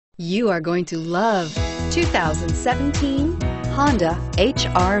You are going to love 2017 Honda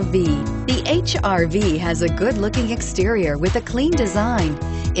HR-V. The HR-V has a good-looking exterior with a clean design.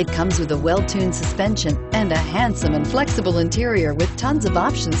 It comes with a well-tuned suspension and a handsome and flexible interior with tons of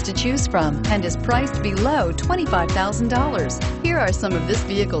options to choose from and is priced below $25,000. Here are some of this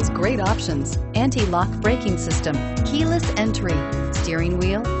vehicle's great options: anti-lock braking system, keyless entry, steering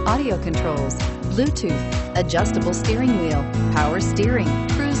wheel audio controls, Bluetooth, adjustable steering wheel, power steering,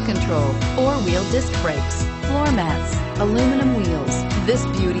 cruise control, four-wheel disc brakes, floor mats, aluminum wheels. This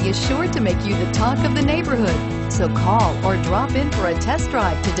beauty is sure to make you the talk of the neighborhood. So call or drop in for a test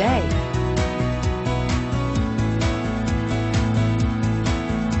drive today.